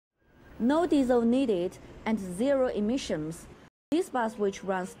No diesel needed and zero emissions. This bus, which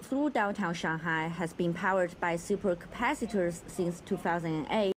runs through downtown Shanghai, has been powered by supercapacitors since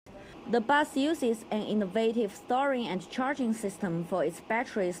 2008. The bus uses an innovative storing and charging system for its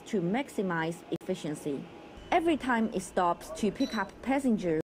batteries to maximize efficiency. Every time it stops to pick up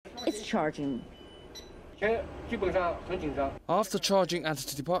passengers, it's charging. After charging at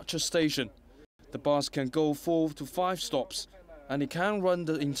the departure station, the bus can go 4 to 5 stops, and it can run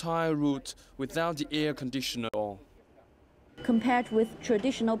the entire route without the air conditioner on. Compared with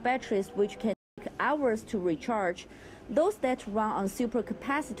traditional batteries, which can take hours to recharge, those that run on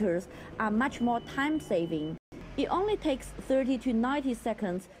supercapacitors are much more time-saving. It only takes 30 to 90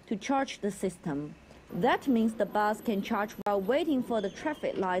 seconds to charge the system. That means the bus can charge while waiting for the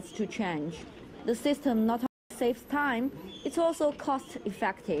traffic lights to change. The system not only saves time, it's also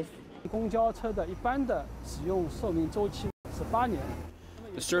cost-effective.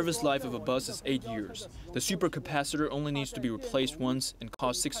 The service life of a bus is 8 years. The supercapacitor only needs to be replaced once and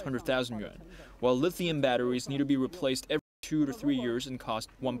costs 600,000 yuan, while lithium batteries need to be replaced every 2 to 3 years and cost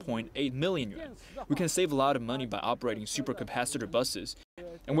 1.8 million yuan. We can save a lot of money by operating supercapacitor buses,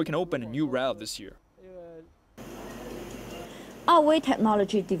 and we can open a new route this year. Away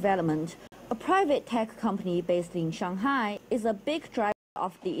Technology Development, a private tech company based in Shanghai, is a big driver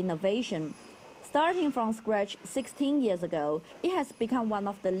of the innovation. Starting from scratch 16 years ago, it has become one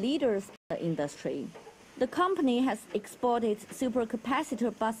of the leaders in the industry. The company has exported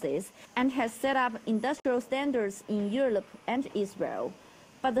supercapacitor buses and has set up industrial standards in Europe and Israel.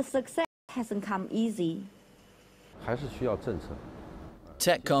 But the success hasn't come easy.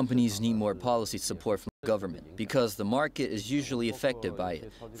 Tech companies need more policy support from the government because the market is usually affected by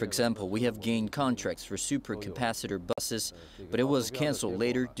it. For example, we have gained contracts for supercapacitor buses, but it was cancelled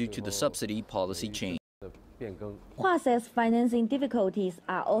later due to the subsidy policy change. Hua says financing difficulties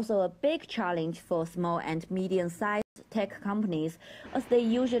are also a big challenge for small and medium-sized tech companies, as they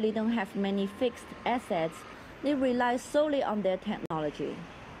usually don't have many fixed assets. They rely solely on their technology.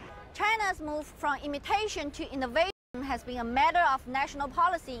 China's move from imitation to innovation has been a matter of national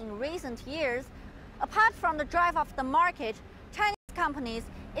policy in recent years. Apart from the drive of the market, Chinese companies,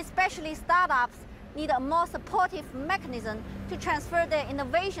 especially startups, need a more supportive mechanism to transfer their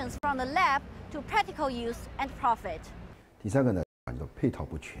innovations from the lab to practical use and profit.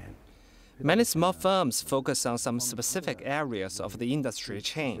 Many small firms focus on some specific areas of the industry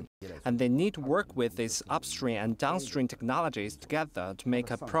chain, and they need to work with these upstream and downstream technologies together to make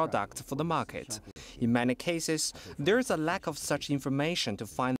a product for the market. In many cases, there is a lack of such information to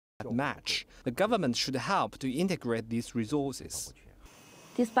find that match. The government should help to integrate these resources.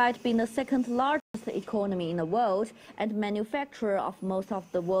 Despite being the second largest economy in the world and manufacturer of most of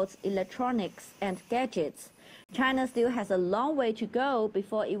the world's electronics and gadgets, China still has a long way to go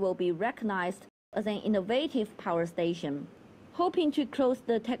before it will be recognized as an innovative power station. Hoping to close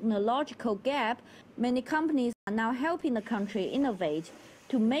the technological gap, many companies are now helping the country innovate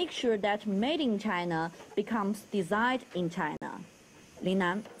to make sure that Made in China becomes designed in China. Lin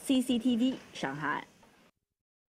Nan, CCTV, Shanghai.